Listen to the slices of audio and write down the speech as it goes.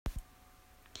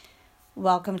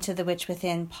Welcome to the Witch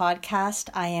Within podcast.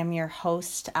 I am your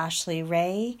host, Ashley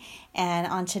Ray, and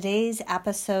on today's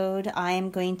episode, I am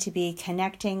going to be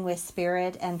connecting with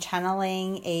Spirit and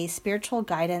channeling a spiritual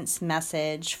guidance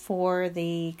message for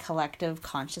the collective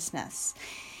consciousness.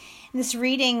 In this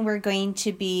reading, we're going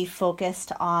to be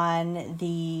focused on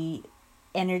the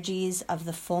energies of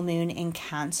the full moon in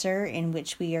Cancer, in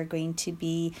which we are going to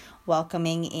be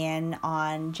welcoming in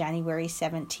on January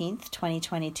 17th,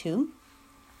 2022.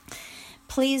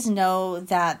 Please know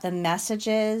that the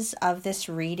messages of this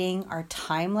reading are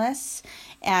timeless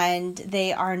and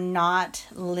they are not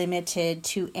limited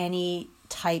to any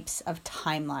types of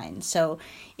timeline. So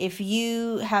if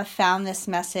you have found this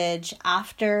message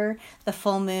after the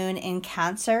full moon in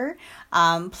Cancer,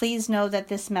 please know that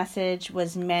this message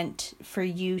was meant for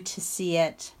you to see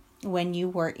it when you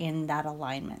were in that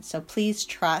alignment. So please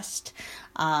trust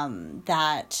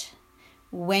that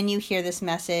when you hear this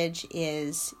message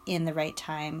is in the right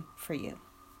time for you.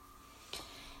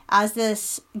 As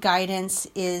this guidance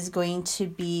is going to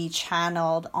be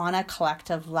channeled on a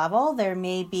collective level, there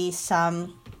may be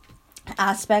some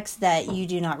aspects that you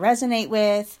do not resonate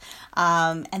with,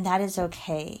 and that is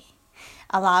okay.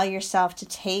 Allow yourself to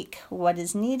take what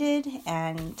is needed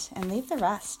and leave the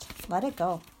rest. Let it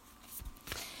go.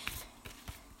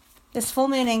 This full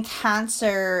moon in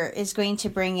Cancer is going to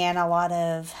bring in a lot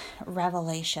of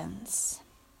revelations,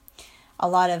 a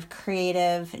lot of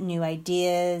creative new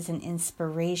ideas and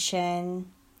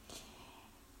inspiration.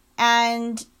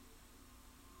 And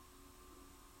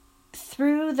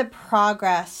through the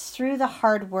progress, through the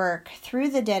hard work, through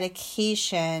the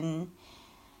dedication,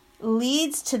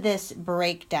 leads to this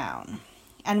breakdown.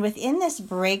 And within this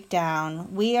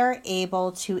breakdown, we are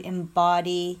able to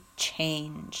embody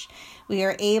change. We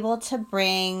are able to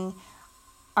bring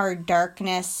our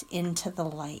darkness into the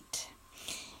light.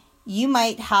 You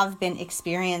might have been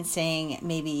experiencing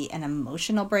maybe an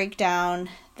emotional breakdown.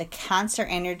 The Cancer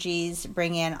energies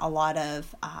bring in a lot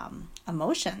of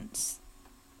emotions.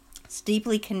 It's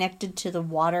deeply connected to the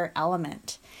water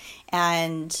element.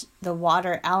 And the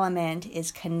water element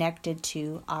is connected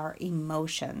to our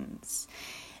emotions.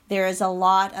 There is a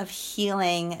lot of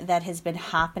healing that has been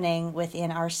happening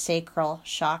within our sacral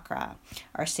chakra.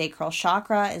 Our sacral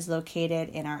chakra is located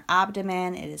in our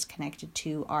abdomen. It is connected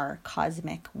to our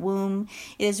cosmic womb.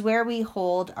 It is where we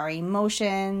hold our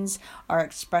emotions, our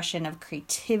expression of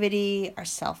creativity, our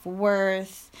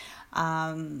self-worth,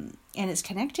 and it's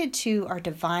connected to our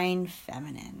divine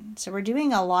feminine. So we're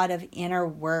doing a lot of inner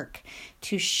work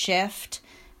to shift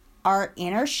our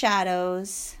inner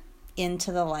shadows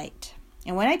into the light.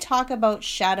 And when I talk about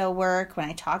shadow work, when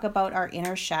I talk about our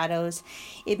inner shadows,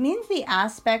 it means the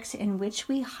aspects in which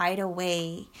we hide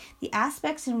away, the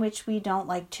aspects in which we don't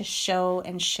like to show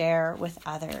and share with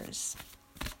others.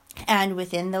 And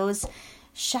within those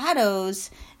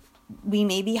shadows, we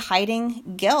may be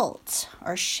hiding guilt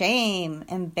or shame,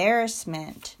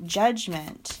 embarrassment,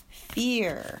 judgment,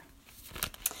 fear.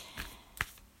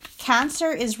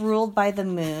 Cancer is ruled by the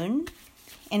moon,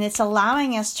 and it's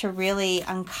allowing us to really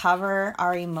uncover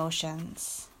our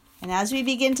emotions. And as we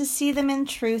begin to see them in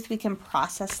truth, we can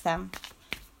process them.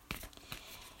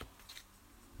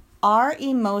 Our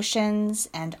emotions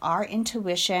and our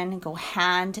intuition go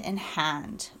hand in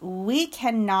hand. We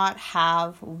cannot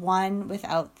have one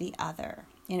without the other.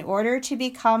 In order to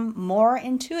become more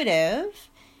intuitive,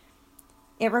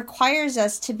 it requires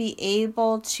us to be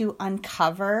able to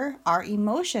uncover our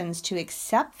emotions, to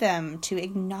accept them, to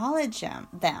acknowledge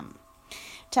them,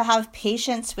 to have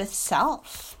patience with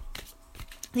self.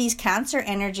 These Cancer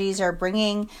energies are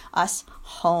bringing us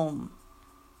home,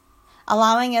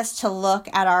 allowing us to look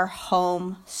at our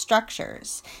home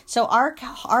structures. So our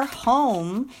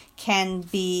home can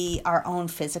be our own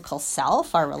physical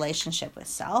self, our relationship with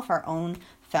self, our own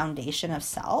foundation of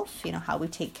self, how we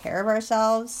take care of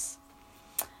ourselves,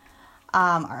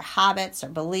 our habits, our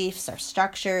beliefs, our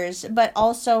structures, but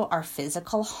also our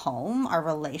physical home, our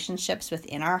relationships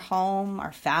within our home,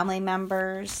 our family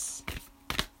members.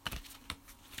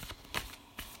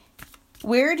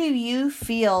 Where do you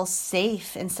feel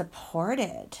safe and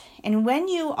supported? And when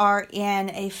you are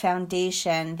in a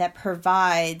foundation that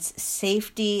provides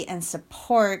safety and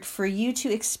support for you to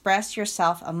express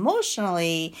yourself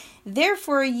emotionally,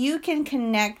 therefore you can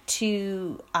connect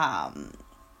to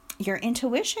your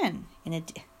intuition in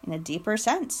a deeper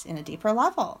sense, in a deeper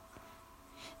level.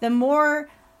 The more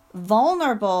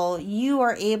vulnerable you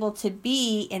are able to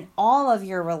be in all of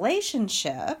your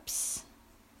relationships,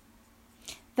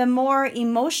 the more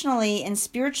emotionally and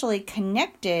spiritually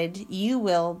connected you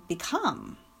will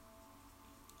become.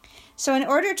 So in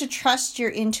order to trust your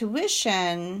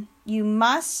intuition, you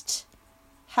must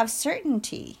have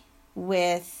certainty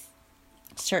with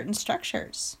certain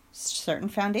structures, certain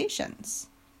foundations,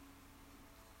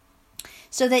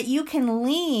 so that you can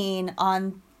lean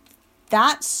on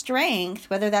that strength,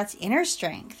 whether that's inner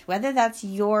strength, whether that's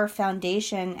your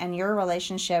foundation and your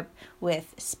relationship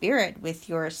with spirit, with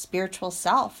your spiritual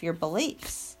self, your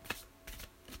beliefs.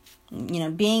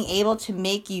 Being able to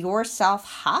make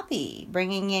yourself happy,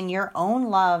 bringing in your own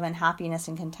love and happiness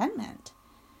and contentment.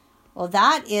 Well,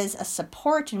 that is a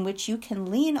support in which you can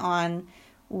lean on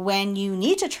when you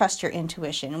need to trust your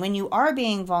intuition, when you are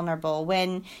being vulnerable,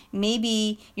 when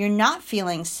maybe you're not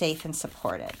feeling safe and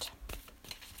supported.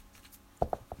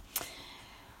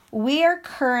 We are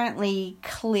currently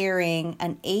clearing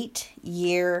an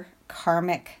 8-year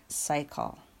karmic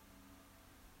cycle.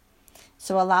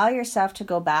 So allow yourself to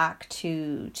go back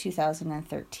to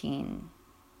 2013.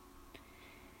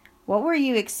 What were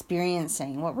you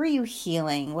experiencing? What were you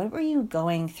healing? What were you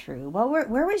going through?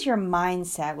 Where was your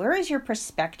mindset? Where was your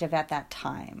perspective at that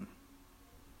time?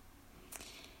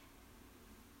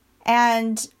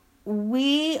 And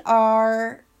we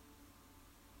are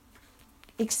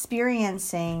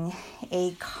experiencing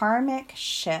a karmic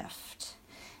shift.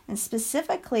 And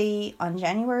specifically on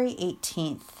January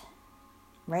 18th,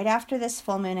 right after this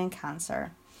full moon in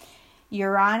Cancer,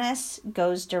 Uranus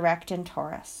goes direct in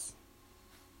Taurus.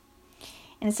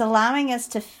 And it's allowing us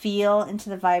to feel into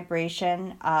the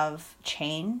vibration of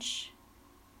change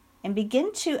and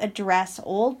begin to address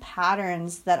old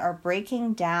patterns that are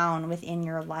breaking down within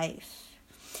your life.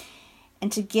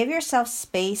 And to give yourself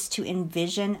space to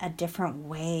envision a different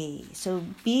way. So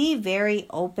be very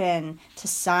open to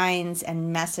signs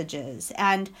and messages.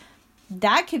 And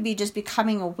that could be just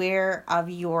becoming aware of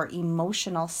your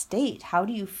emotional state. How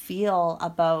do you feel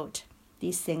about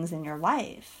these things in your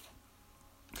life?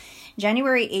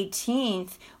 January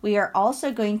 18th, we are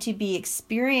also going to be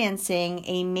experiencing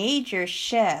a major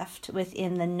shift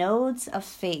within the nodes of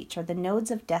fate, or the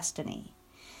nodes of destiny.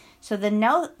 So the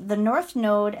North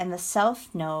Node and the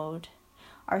South Node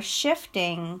are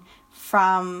shifting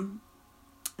from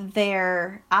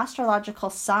their astrological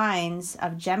signs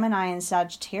of Gemini and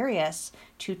Sagittarius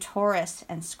to Taurus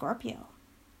and Scorpio.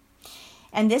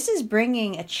 And this is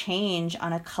bringing a change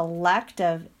on a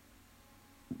collective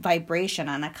vibration,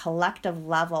 on a collective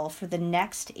level for the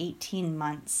next 18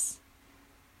 months.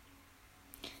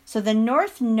 So the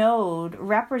North Node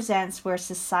represents where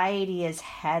society is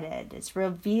headed. It's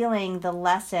revealing the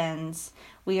lessons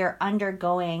we are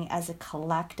undergoing as a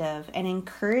collective and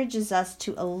encourages us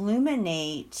to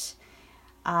illuminate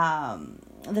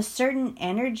the certain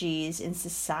energies in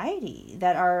society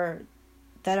that are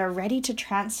ready to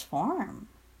transform.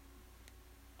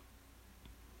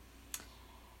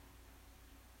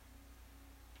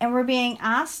 And we're being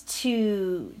asked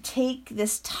to take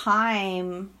this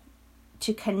time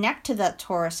to connect to that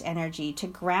Taurus energy, to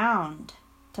ground,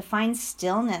 to find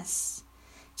stillness,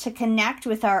 to connect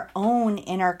with our own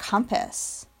inner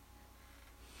compass.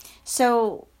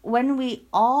 So when we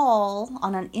all,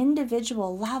 on an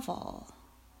individual level,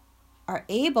 are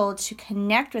able to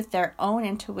connect with their own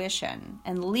intuition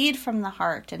and lead from the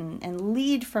heart and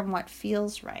lead from what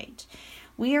feels right,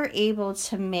 we are able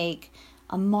to make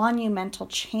a monumental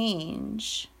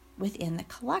change within the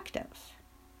collective.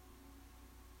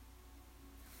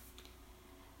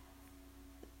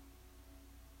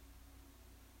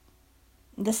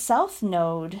 The South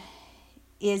Node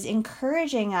is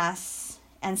encouraging us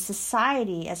and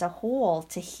society as a whole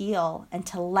to heal and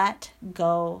to let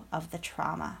go of the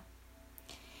trauma.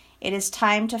 It is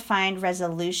time to find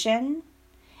resolution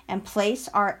and place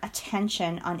our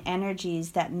attention on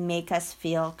energies that make us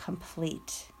feel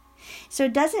complete. So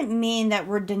it doesn't mean that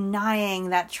we're denying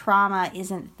that trauma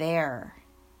isn't there,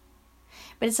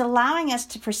 but it's allowing us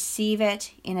to perceive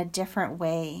it in a different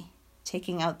way,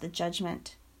 taking out the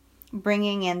judgment,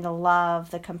 bringing in the love,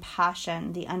 the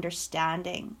compassion, the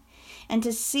understanding, and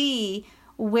to see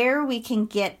where we can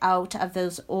get out of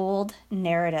those old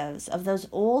narratives, of those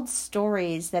old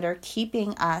stories that are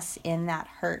keeping us in that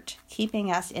hurt,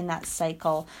 keeping us in that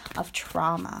cycle of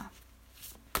trauma.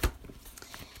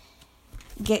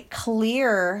 Get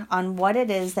clear on what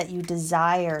it is that you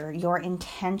desire, your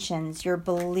intentions, your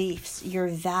beliefs, your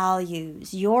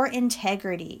values, your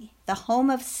integrity, the home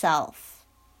of self.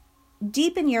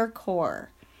 Deep in your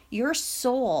core, your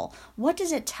soul, what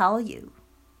does it tell you?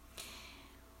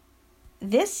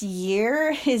 This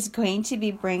year is going to be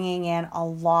bringing in a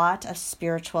lot of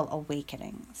spiritual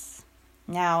awakenings.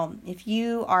 Now, if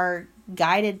you are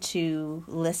guided to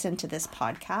listen to this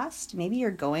podcast, maybe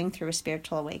you're going through a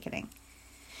spiritual awakening.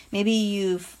 Maybe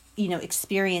you've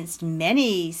experienced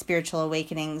many spiritual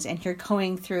awakenings and you're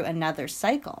going through another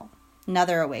cycle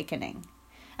another awakening,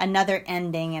 another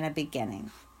ending and a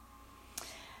beginning.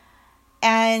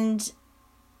 And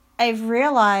I've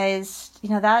realized,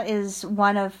 that is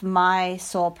one of my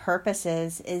sole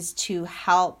purposes, is to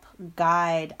help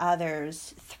guide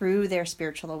others through their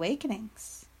spiritual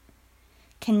awakenings,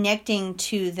 connecting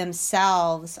to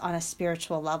themselves on a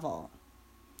spiritual level,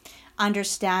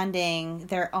 understanding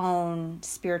their own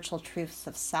spiritual truths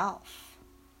of self.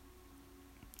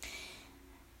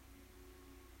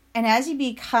 And as you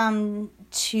become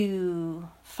to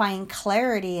find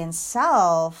clarity in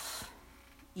self,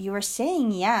 you are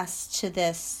saying yes to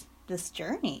this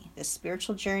journey, this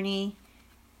spiritual journey,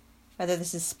 whether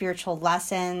this is spiritual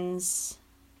lessons,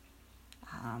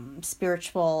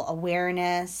 spiritual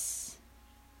awareness,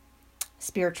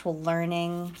 spiritual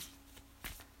learning.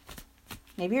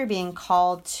 Maybe you're being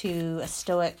called to a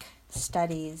Stoic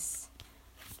studies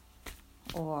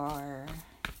or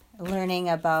learning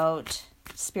about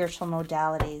spiritual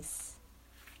modalities.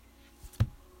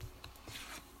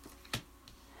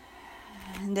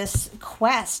 This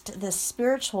quest, this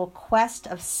spiritual quest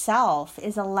of self,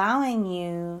 is allowing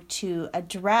you to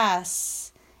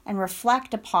address and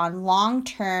reflect upon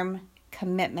long-term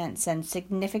commitments and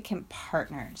significant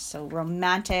partners. So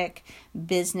romantic,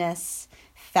 business,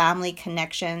 family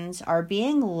connections are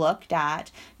being looked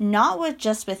at not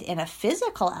just within a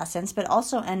physical essence, but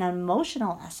also an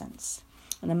emotional essence,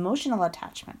 an emotional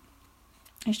attachment.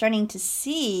 You're starting to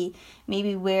see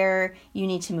maybe where you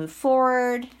need to move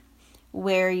forward,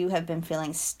 where you have been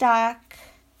feeling stuck,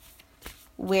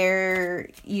 where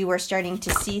you are starting to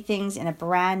see things in a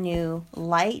brand new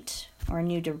light or a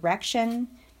new direction.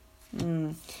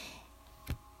 And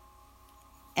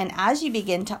as you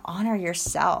begin to honor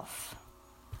yourself,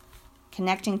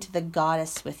 connecting to the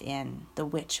goddess within, the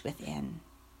witch within,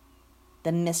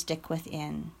 the mystic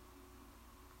within,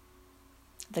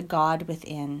 the God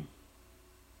within,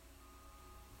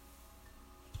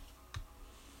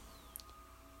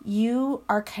 you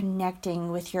are connecting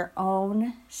with your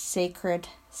own sacred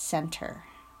center.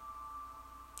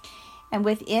 And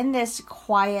within this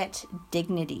quiet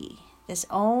dignity, this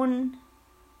own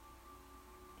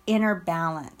inner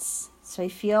balance. So I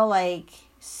feel like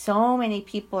so many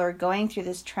people are going through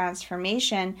this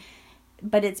transformation,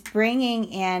 but it's bringing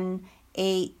in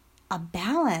a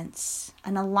balance,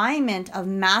 an alignment of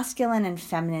masculine and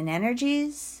feminine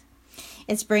energies.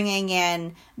 It's bringing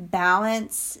in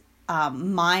balance,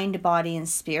 mind, body, and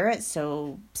spirit.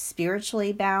 So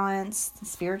spiritually balanced,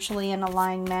 spiritually in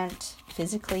alignment,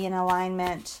 physically in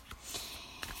alignment.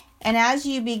 And as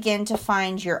you begin to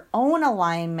find your own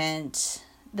alignment,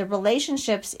 the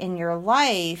relationships in your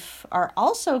life are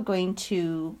also going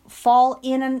to fall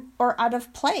in or out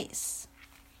of place.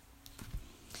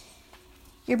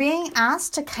 You're being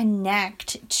asked to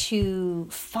connect to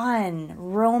fun,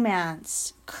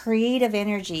 romance, creative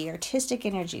energy, artistic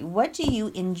energy. What do you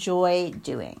enjoy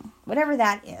doing? Whatever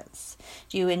that is.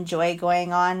 Do you enjoy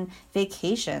going on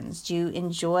vacations? Do you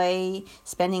enjoy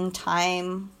spending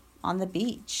time on the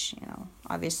beach?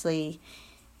 Obviously,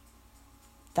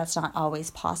 that's not always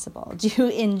possible. Do you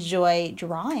enjoy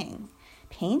drawing,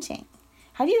 painting?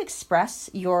 How do you express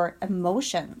your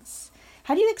emotions?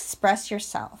 How do you express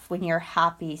yourself when you're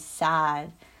happy,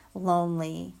 sad,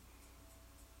 lonely?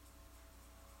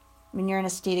 When you're in a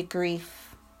state of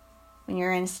grief? When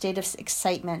you're in a state of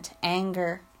excitement,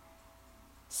 anger,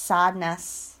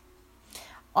 sadness?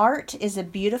 Art is a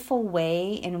beautiful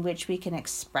way in which we can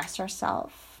express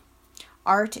ourselves.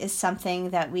 Art is something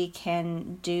that we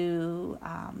can do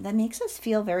that makes us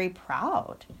feel very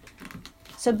proud.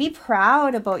 So be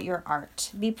proud about your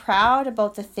art. Be proud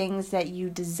about the things that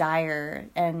you desire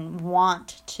and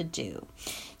want to do.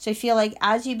 So I feel like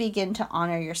as you begin to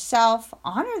honor yourself,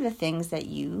 honor the things that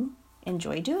you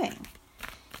enjoy doing.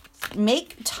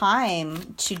 Make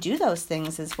time to do those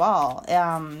things as well.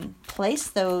 Place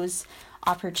those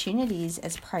opportunities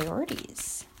as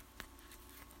priorities.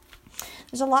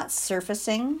 There's a lot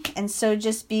surfacing, and so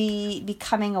just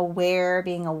becoming aware,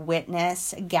 being a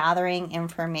witness, gathering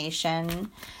information,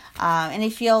 and I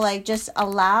feel like just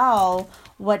allow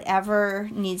whatever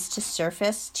needs to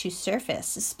surface,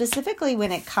 specifically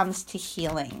when it comes to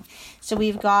healing. So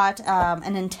we've got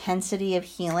an intensity of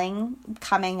healing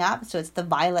coming up, so it's the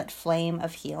violet flame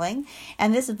of healing,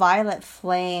 and this violet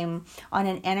flame on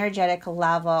an energetic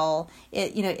level,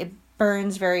 it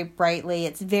burns very brightly.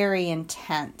 It's very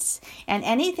intense. And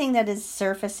anything that is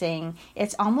surfacing,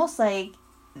 it's almost like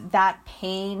that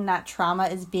pain, that trauma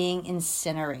is being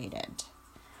incinerated.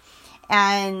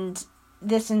 And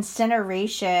this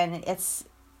incineration, it's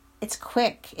it's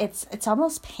quick. It's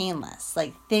almost painless.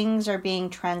 Like things are being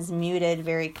transmuted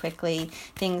very quickly.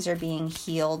 Things are being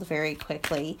healed very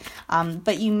quickly.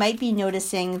 But you might be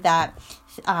noticing that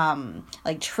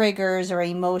like triggers or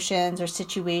emotions or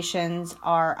situations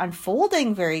are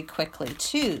unfolding very quickly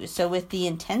too. So with the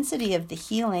intensity of the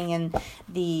healing and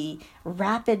the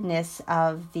rapidness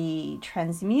of the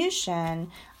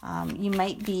transmutation, you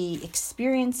might be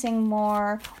experiencing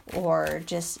more or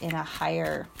just in a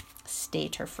higher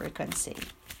state or frequency.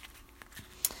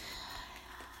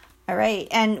 All right.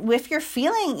 And if you're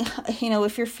feeling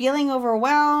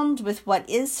overwhelmed with what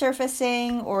is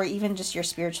surfacing, or even just your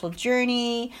spiritual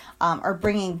journey, or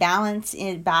bringing balance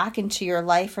back into your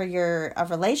life or your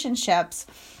relationships,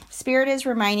 Spirit is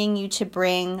reminding you to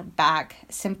bring back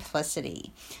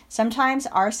simplicity. Sometimes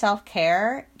our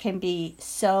self-care can be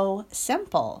so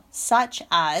simple, such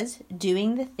as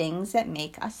doing the things that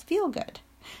make us feel good.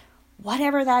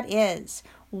 Whatever that is.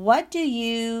 What do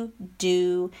you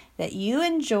do that you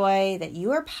enjoy, that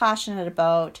you are passionate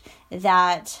about,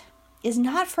 that is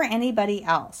not for anybody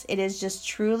else? It is just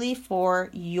truly for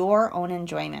your own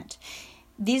enjoyment.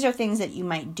 These are things that you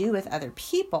might do with other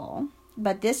people,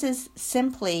 but this is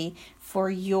simply for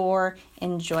your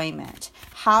enjoyment.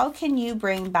 How can you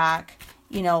bring back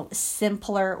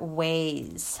simpler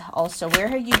ways? Also, where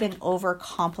have you been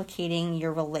overcomplicating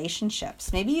your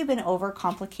relationships? Maybe you've been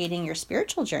overcomplicating your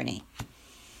spiritual journey.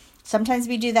 Sometimes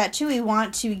we do that too. We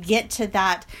want to get to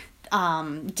that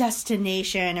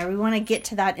destination, or we want to get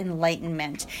to that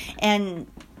enlightenment. And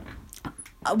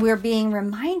we're being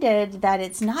reminded that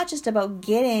it's not just about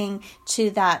getting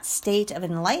to that state of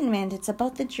enlightenment. It's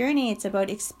about the journey. It's about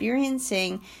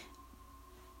experiencing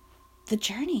the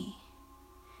journey.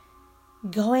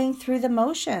 Going through the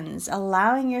motions,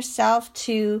 allowing yourself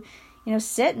to,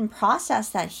 sit and process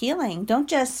that healing. Don't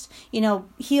just,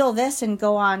 heal this and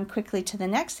go on quickly to the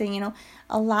next thing.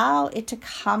 Allow it to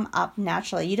come up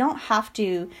naturally. You don't have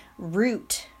to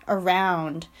root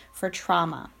around for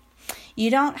trauma. You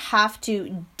don't have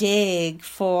to dig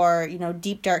for,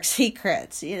 deep, dark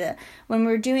secrets. When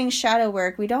we're doing shadow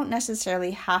work, we don't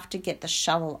necessarily have to get the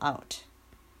shovel out.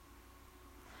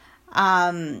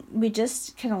 We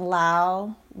just can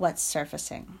allow what's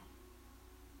surfacing.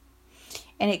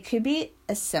 And it could be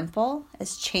as simple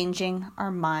as changing our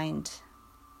mind.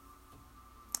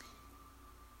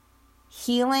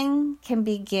 Healing can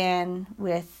begin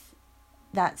with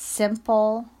that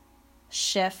simple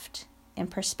shift in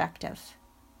perspective.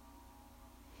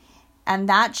 And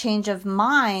that change of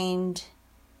mind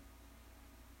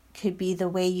could be the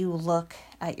way you look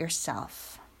at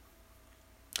yourself.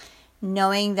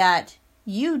 Knowing that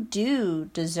you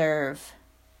do deserve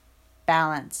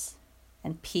balance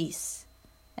and peace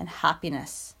and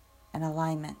happiness and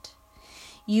alignment.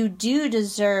 You do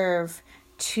deserve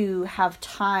to have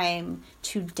time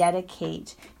to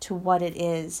dedicate to what it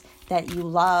is that you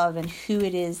love and who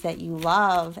it is that you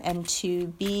love, and to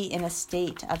be in a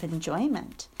state of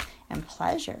enjoyment and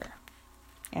pleasure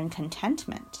and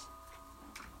contentment.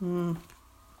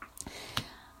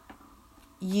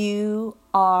 You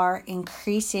are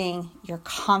increasing your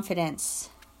confidence,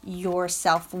 your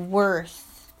self-worth.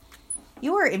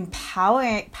 You are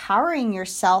empowering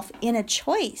yourself in a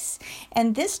choice.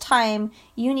 And this time,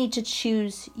 you need to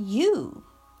choose you.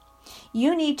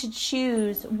 You need to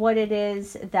choose what it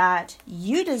is that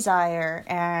you desire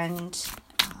and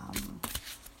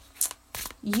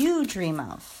you dream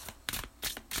of.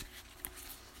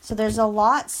 So there's a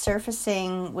lot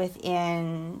surfacing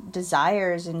within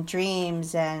desires and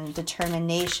dreams and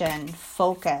determination,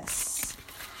 focus,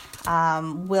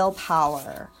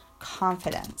 willpower,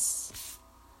 confidence.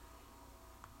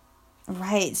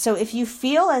 Right. So if you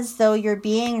feel as though you're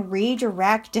being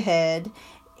redirected,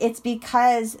 it's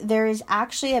because there is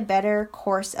actually a better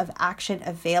course of action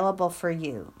available for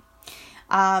you.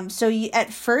 At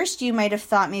first you might have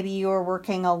thought maybe you were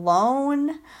working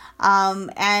alone,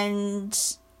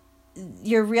 and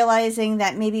you're realizing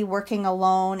that maybe working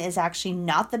alone is actually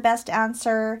not the best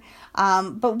answer.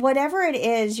 But whatever it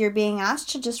is, you're being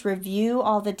asked to just review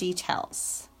all the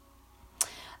details.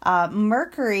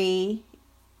 Mercury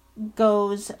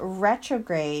goes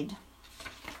retrograde,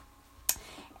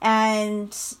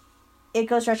 and it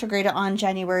goes retrograde on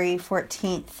January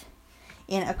 14th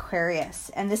in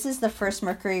Aquarius. And this is the first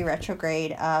Mercury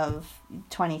retrograde of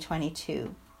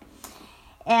 2022.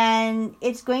 And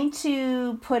it's going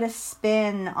to put a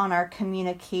spin on our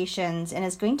communications, and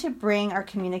it's going to bring our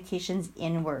communications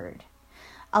inward,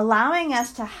 allowing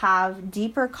us to have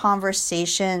deeper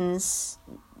conversations,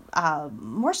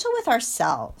 more so with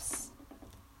ourselves.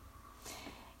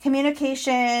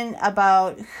 Communication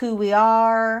about who we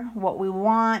are, what we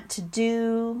want to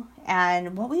do,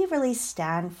 and what we really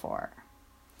stand for.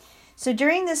 So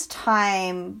during this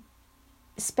time,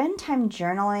 spend time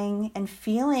journaling and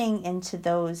feeling into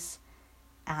those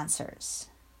answers.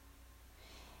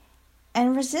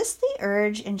 And resist the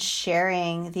urge in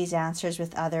sharing these answers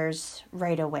with others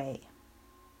right away.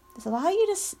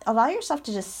 Just allow yourself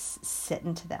to just sit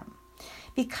into them.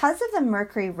 Because of the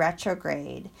Mercury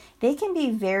retrograde, they can be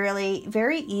very,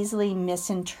 very easily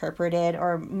misinterpreted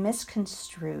or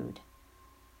misconstrued.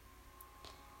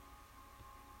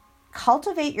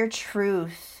 Cultivate your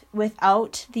truth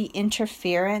without the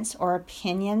interference or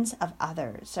opinions of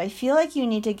others. So I feel like you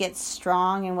need to get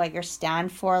strong in what you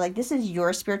stand for. Like, this is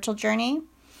your spiritual journey.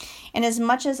 And as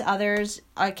much as others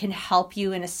can help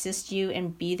you and assist you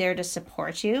and be there to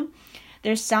support you,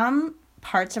 there's some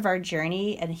parts of our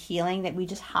journey and healing that we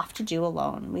just have to do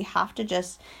alone. We have to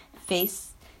just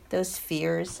face those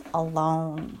fears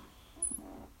alone.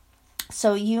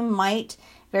 So you might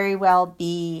very well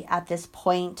be at this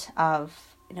point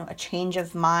of, a change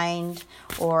of mind,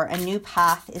 or a new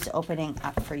path is opening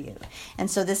up for you.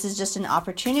 And so this is just an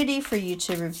opportunity for you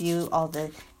to review all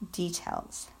the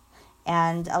details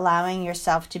and allowing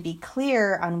yourself to be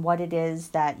clear on what it is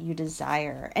that you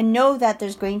desire, and know that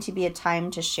there's going to be a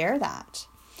time to share that.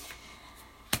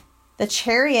 The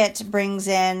Chariot brings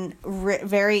in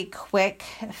very quick,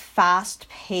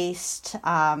 fast-paced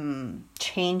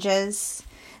changes.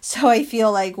 So I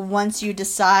feel like once you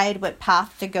decide what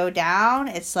path to go down,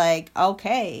 it's like,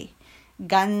 okay,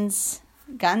 guns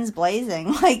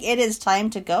blazing, like it is time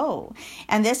to go.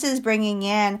 And this is bringing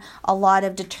in a lot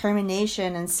of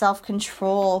determination and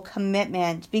self-control,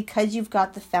 commitment, because you've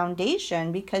got the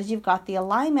foundation, because you've got the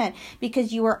alignment,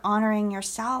 because you are honoring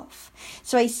yourself.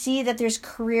 So I see that there's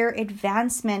career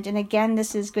advancement, and again,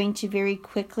 this is going to very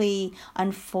quickly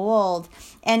unfold,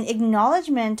 and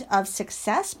acknowledgement of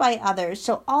success by others.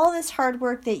 So all this hard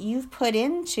work that you've put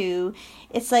into,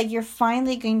 it's like you're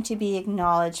finally going to be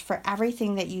acknowledged for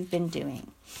everything that you've been doing.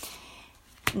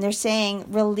 And they're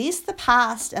saying, release the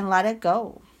past and let it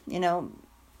go.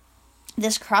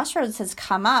 This crossroads has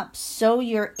come up so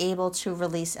you're able to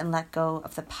release and let go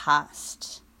of the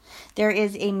past. There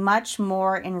is a much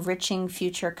more enriching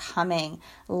future coming.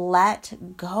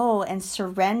 Let go and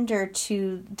surrender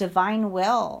to divine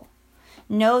will.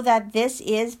 Know that this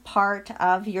is part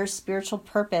of your spiritual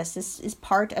purpose. This is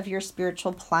part of your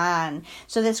spiritual plan.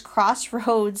 So this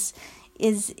crossroads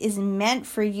is meant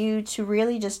for you to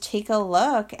really just take a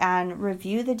look and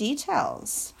review the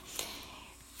details.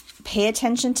 Pay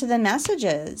attention to the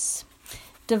messages.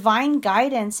 Divine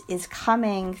guidance is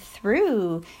coming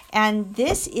through, and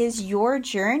this is your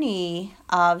journey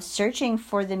of searching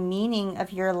for the meaning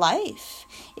of your life.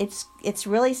 It's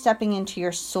really stepping into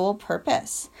your soul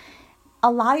purpose.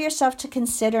 Allow yourself to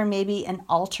consider maybe an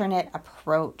alternate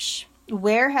approach.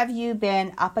 Where have you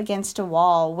been up against a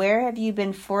wall? Where have you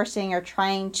been forcing or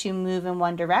trying to move in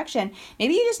one direction?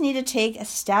 Maybe you just need to take a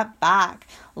step back.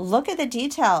 Look at the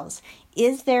details.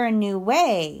 Is there a new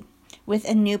way with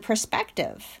a new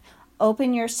perspective?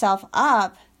 Open yourself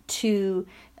up to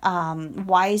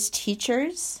wise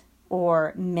teachers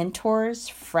or mentors,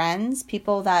 friends,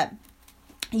 people that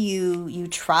you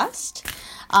trust.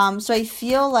 So I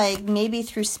feel like maybe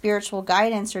through spiritual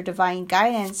guidance or divine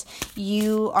guidance,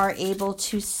 you are able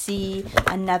to see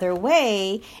another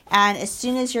way. And as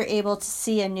soon as you're able to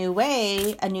see a new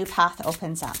way, a new path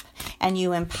opens up, and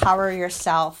you empower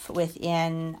yourself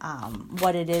within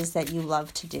what it is that you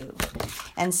love to do.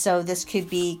 And so this could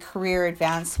be career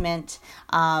advancement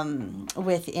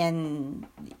within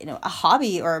a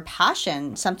hobby or a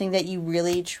passion, something that you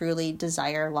really, truly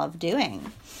desire, love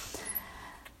doing.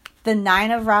 The 9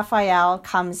 of Raphael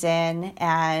comes in,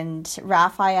 and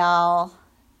Raphael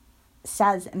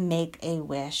says, make a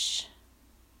wish.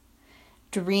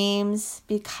 Dreams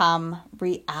become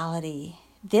reality.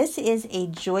 This is a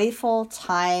joyful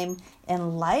time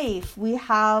in life. We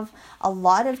have a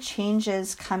lot of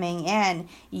changes coming in.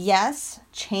 Yes,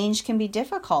 change can be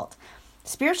difficult.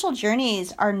 Spiritual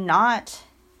journeys are not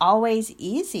always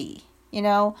easy.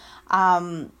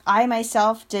 I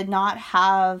myself did not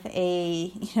have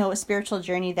a spiritual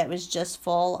journey that was just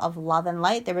full of love and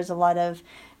light. There was a lot of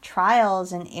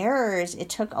trials and errors. It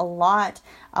took a lot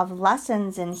of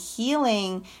lessons and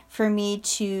healing for me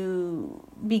to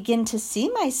begin to see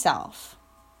myself.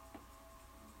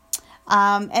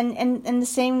 And the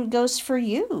same goes for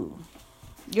you.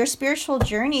 Your spiritual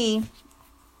journey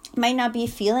might not be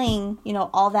feeling,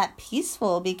 all that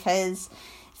peaceful because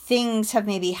things have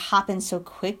maybe happened so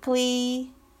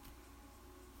quickly.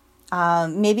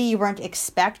 Maybe you weren't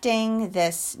expecting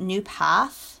this new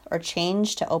path or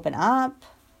change to open up.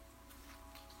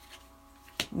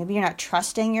 Maybe you're not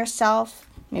trusting yourself.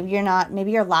 Maybe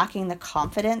you're lacking the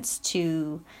confidence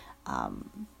to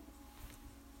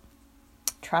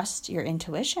trust your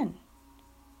intuition,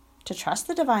 to trust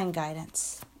the divine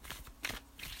guidance.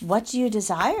 What do you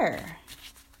desire?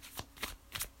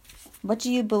 What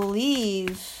do you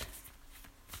believe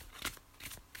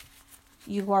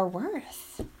you are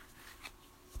worth?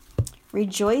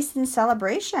 Rejoice in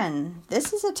celebration.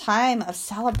 This is a time of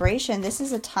celebration. This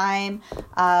is a time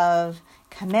of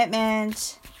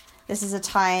commitment. This is a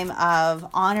time of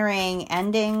honoring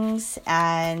endings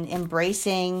and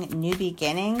embracing new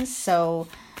beginnings. So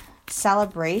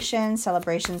celebrations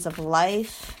of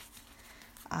life,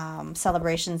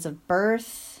 celebrations of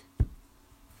birth,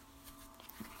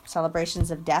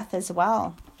 celebrations of death as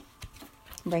well.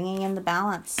 Bringing in the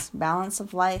balance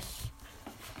of life,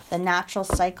 the natural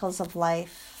cycles of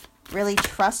life, really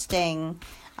trusting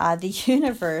the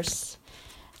universe,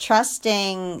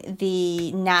 trusting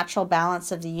the natural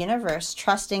balance of the universe,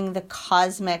 trusting the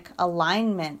cosmic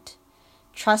alignment,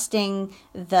 trusting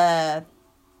the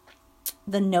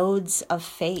nodes of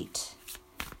fate.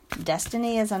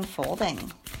 Destiny is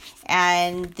unfolding,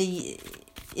 and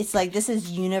it's like this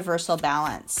is universal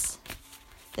balance.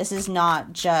 This is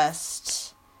not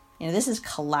just, this is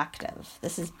collective.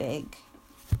 This is big.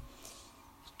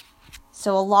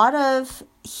 So a lot of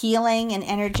healing and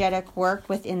energetic work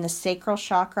within the sacral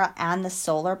chakra and the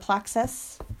solar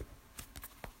plexus.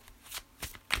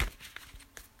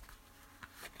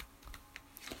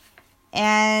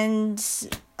 And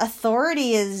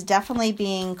authority is definitely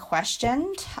being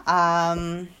questioned.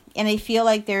 And I feel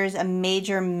like there's a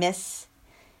major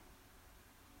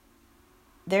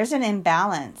there's an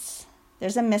imbalance.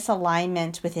 There's a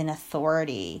misalignment within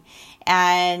authority.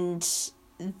 And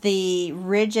the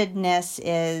rigidness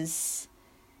is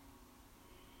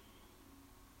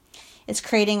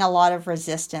creating a lot of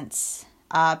resistance.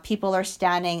 People are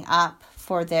standing up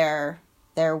for their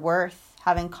worth,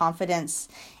 having confidence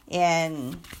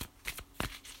in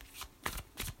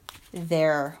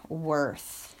their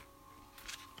worth.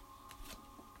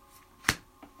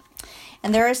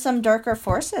 And there are some darker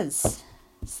forces,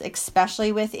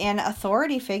 especially within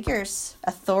authority figures.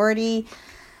 Authority.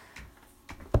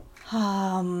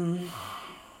 So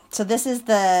this is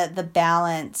the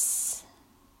balance.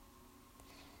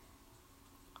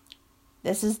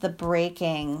 This is the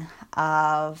breaking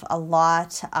of a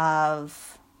lot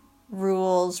of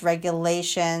rules,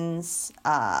 regulations,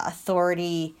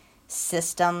 authority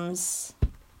systems.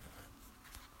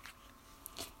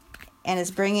 And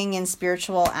it's bringing in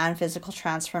spiritual and physical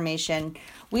transformation.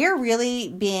 We are really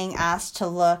being asked to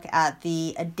look at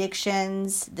the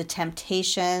addictions, the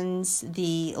temptations,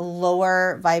 the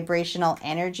lower vibrational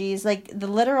energies. Like the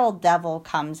literal devil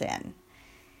comes in.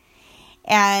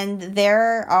 And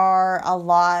there are a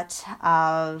lot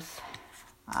of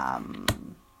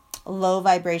low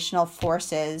vibrational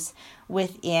forces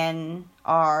within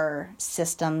our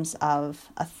systems of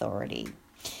authority.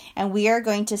 And we are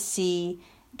going to see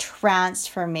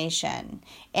transformation.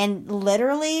 And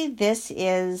literally, this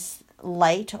is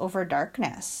light over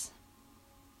darkness.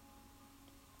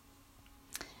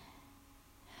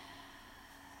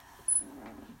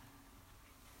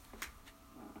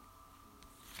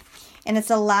 And it's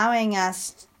allowing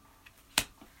us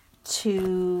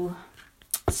to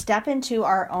step into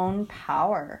our own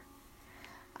power.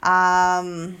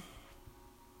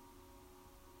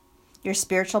 Your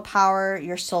spiritual power,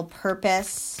 your soul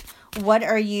purpose. What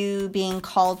are you being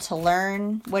called to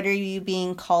learn? What are you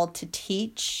being called to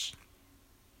teach?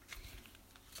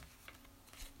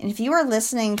 And if you are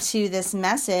listening to this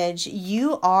message,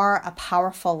 you are a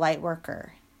powerful light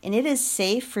worker. And it is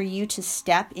safe for you to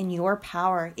step in your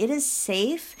power. It is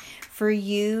safe for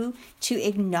you to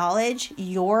acknowledge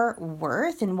your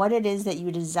worth and what it is that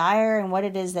you desire and what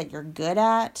it is that you're good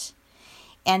at.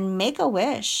 And make a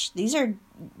wish.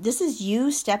 This is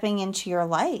you stepping into your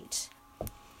light.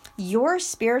 Your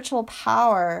spiritual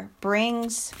power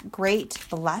brings great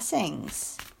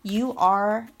blessings. You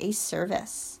are a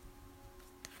service.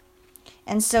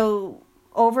 And so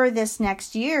over this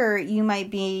next year, you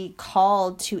might be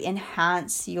called to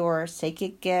enhance your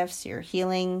psychic gifts, your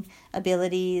healing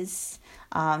abilities.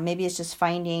 Maybe it's just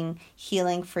finding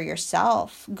healing for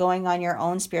yourself, going on your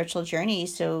own spiritual journey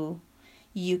so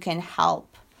you can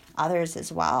help others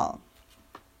as well.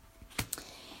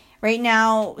 Right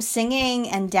now, singing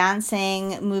and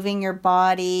dancing, moving your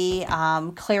body,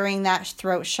 clearing that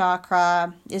throat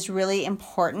chakra is really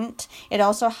important. It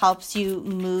also helps you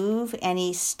move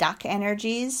any stuck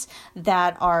energies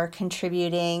that are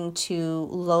contributing to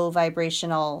low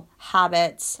vibrational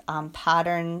habits,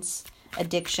 patterns,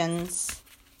 addictions.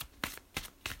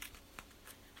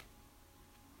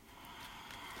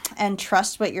 And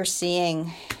trust what you're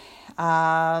seeing.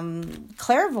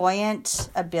 Clairvoyant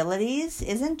abilities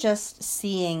isn't just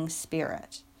seeing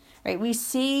spirit, right? We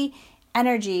see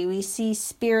energy, we see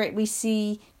spirit, we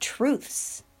see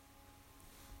truths.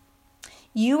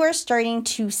 You are starting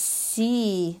to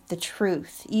see the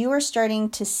truth. You are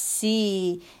starting to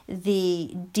see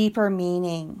the deeper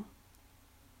meaning.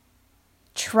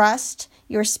 Trust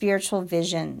your spiritual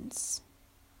visions.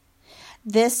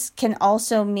 This can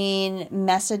also mean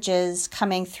messages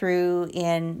coming through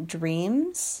in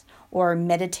dreams or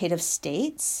meditative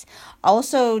states.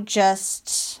 Also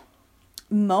just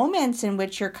moments in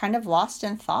which you're kind of lost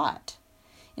in thought.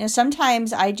 You know,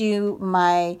 sometimes I do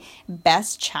my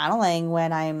best channeling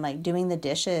when I'm like doing the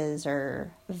dishes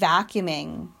or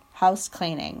vacuuming, house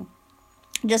cleaning.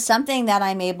 Just something that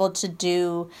I'm able to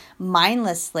do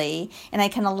mindlessly, and I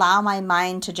can allow my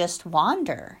mind to just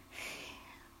wander.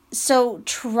 So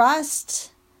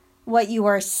trust what you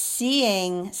are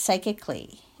seeing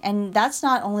psychically. And that's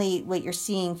not only what you're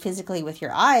seeing physically with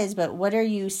your eyes, but what are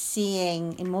you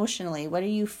seeing emotionally? What are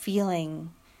you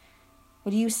feeling?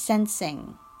 What are you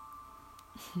sensing?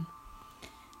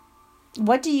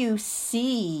 What do you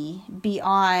see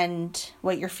beyond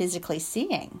what you're physically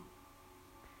seeing?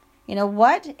 You know,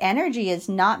 what energy is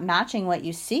not matching what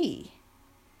you see?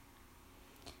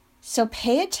 So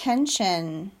pay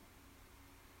attention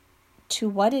to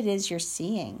what it is you're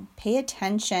seeing. Pay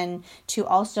attention to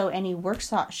also any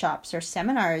workshops or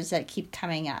seminars that keep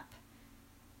coming up.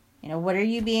 You know, what are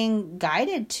you being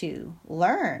guided to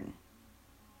learn?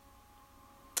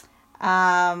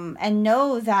 And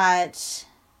know that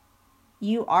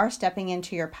you are stepping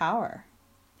into your power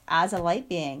as a light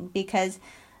being, because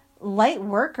light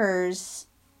workers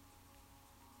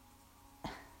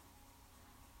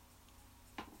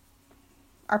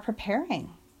are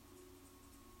preparing.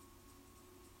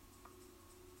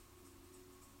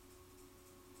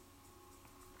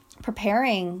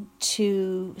 Preparing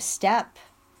to step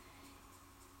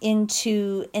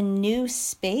into a new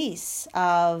space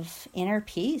of inner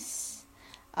peace,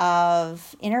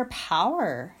 of inner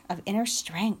power, of inner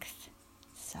strength.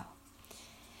 So,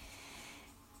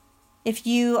 if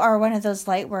you are one of those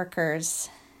light workers,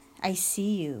 I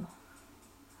see you.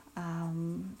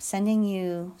 Sending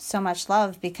you so much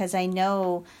love, because I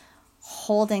know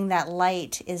holding that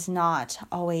light is not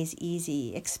always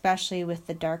easy, especially with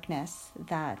the darkness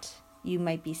that you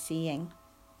might be seeing.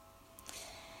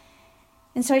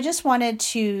 And so I just wanted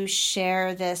to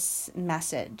share this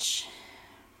message.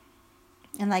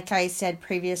 And like I said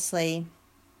previously,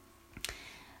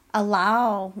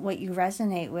 allow what you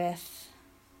resonate with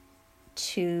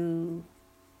to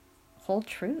hold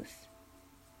truth.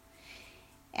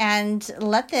 And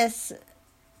let this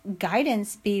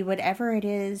guidance be whatever it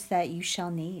is that you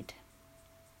shall need.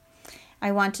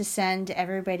 I want to send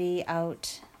everybody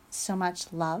out so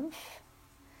much love.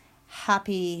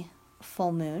 Happy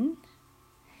full moon.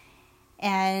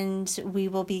 And we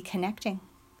will be connecting.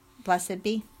 Blessed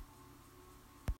be.